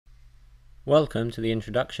Welcome to the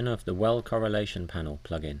introduction of the Well Correlation Panel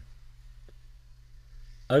plugin.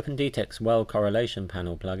 OpendTect's Well Correlation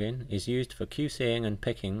Panel plugin is used for QCing and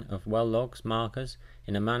picking of well logs markers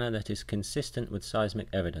in a manner that is consistent with seismic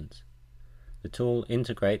evidence. The tool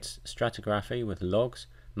integrates stratigraphy with logs,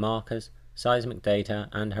 markers, seismic data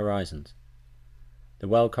and horizons. The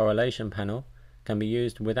Well Correlation Panel can be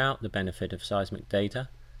used without the benefit of seismic data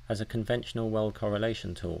as a conventional well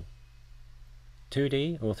correlation tool.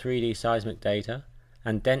 2D or 3D seismic data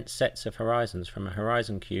and dense sets of horizons from a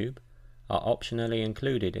horizon cube are optionally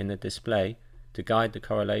included in the display to guide the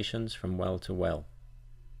correlations from well to well.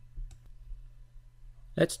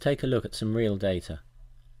 Let's take a look at some real data.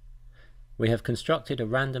 We have constructed a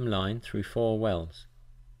random line through 4 wells.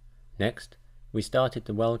 Next, we started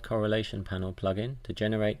the Well Correlation Panel plugin to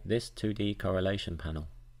generate this 2D correlation panel.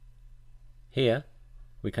 Here,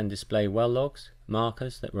 we can display well logs,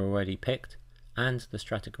 markers that were already picked, and the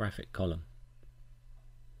stratigraphic column.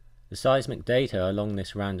 The seismic data along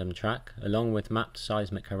this random track, along with mapped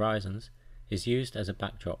seismic horizons, is used as a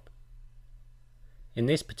backdrop. In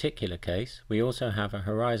this particular case, we also have a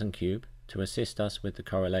horizon cube to assist us with the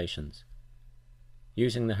correlations.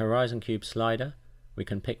 Using the horizon cube slider, we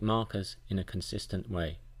can pick markers in a consistent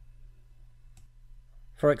way.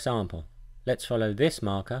 For example, let's follow this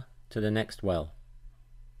marker to the next well.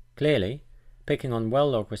 Clearly, picking on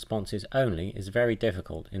well log responses only is very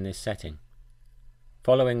difficult in this setting.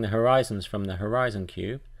 Following the horizons from the horizon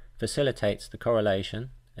cube facilitates the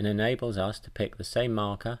correlation and enables us to pick the same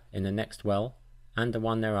marker in the next well and the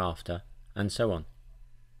one thereafter, and so on.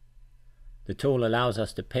 The tool allows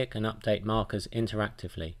us to pick and update markers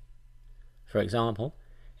interactively. For example,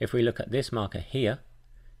 if we look at this marker here,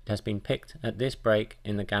 it has been picked at this break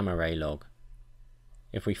in the gamma ray log.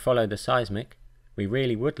 If we follow the seismic, we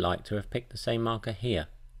really would like to have picked the same marker here.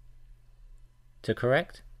 To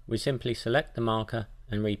correct, we simply select the marker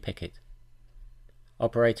and re-pick it.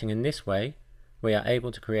 Operating in this way, we are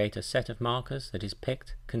able to create a set of markers that is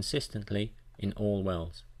picked consistently in all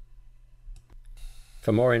wells.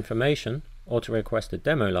 For more information or to request a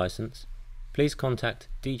demo license, please contact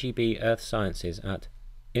DGB Earth Sciences at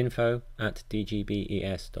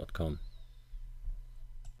info@dgbes.com.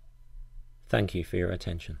 Thank you for your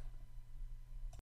attention.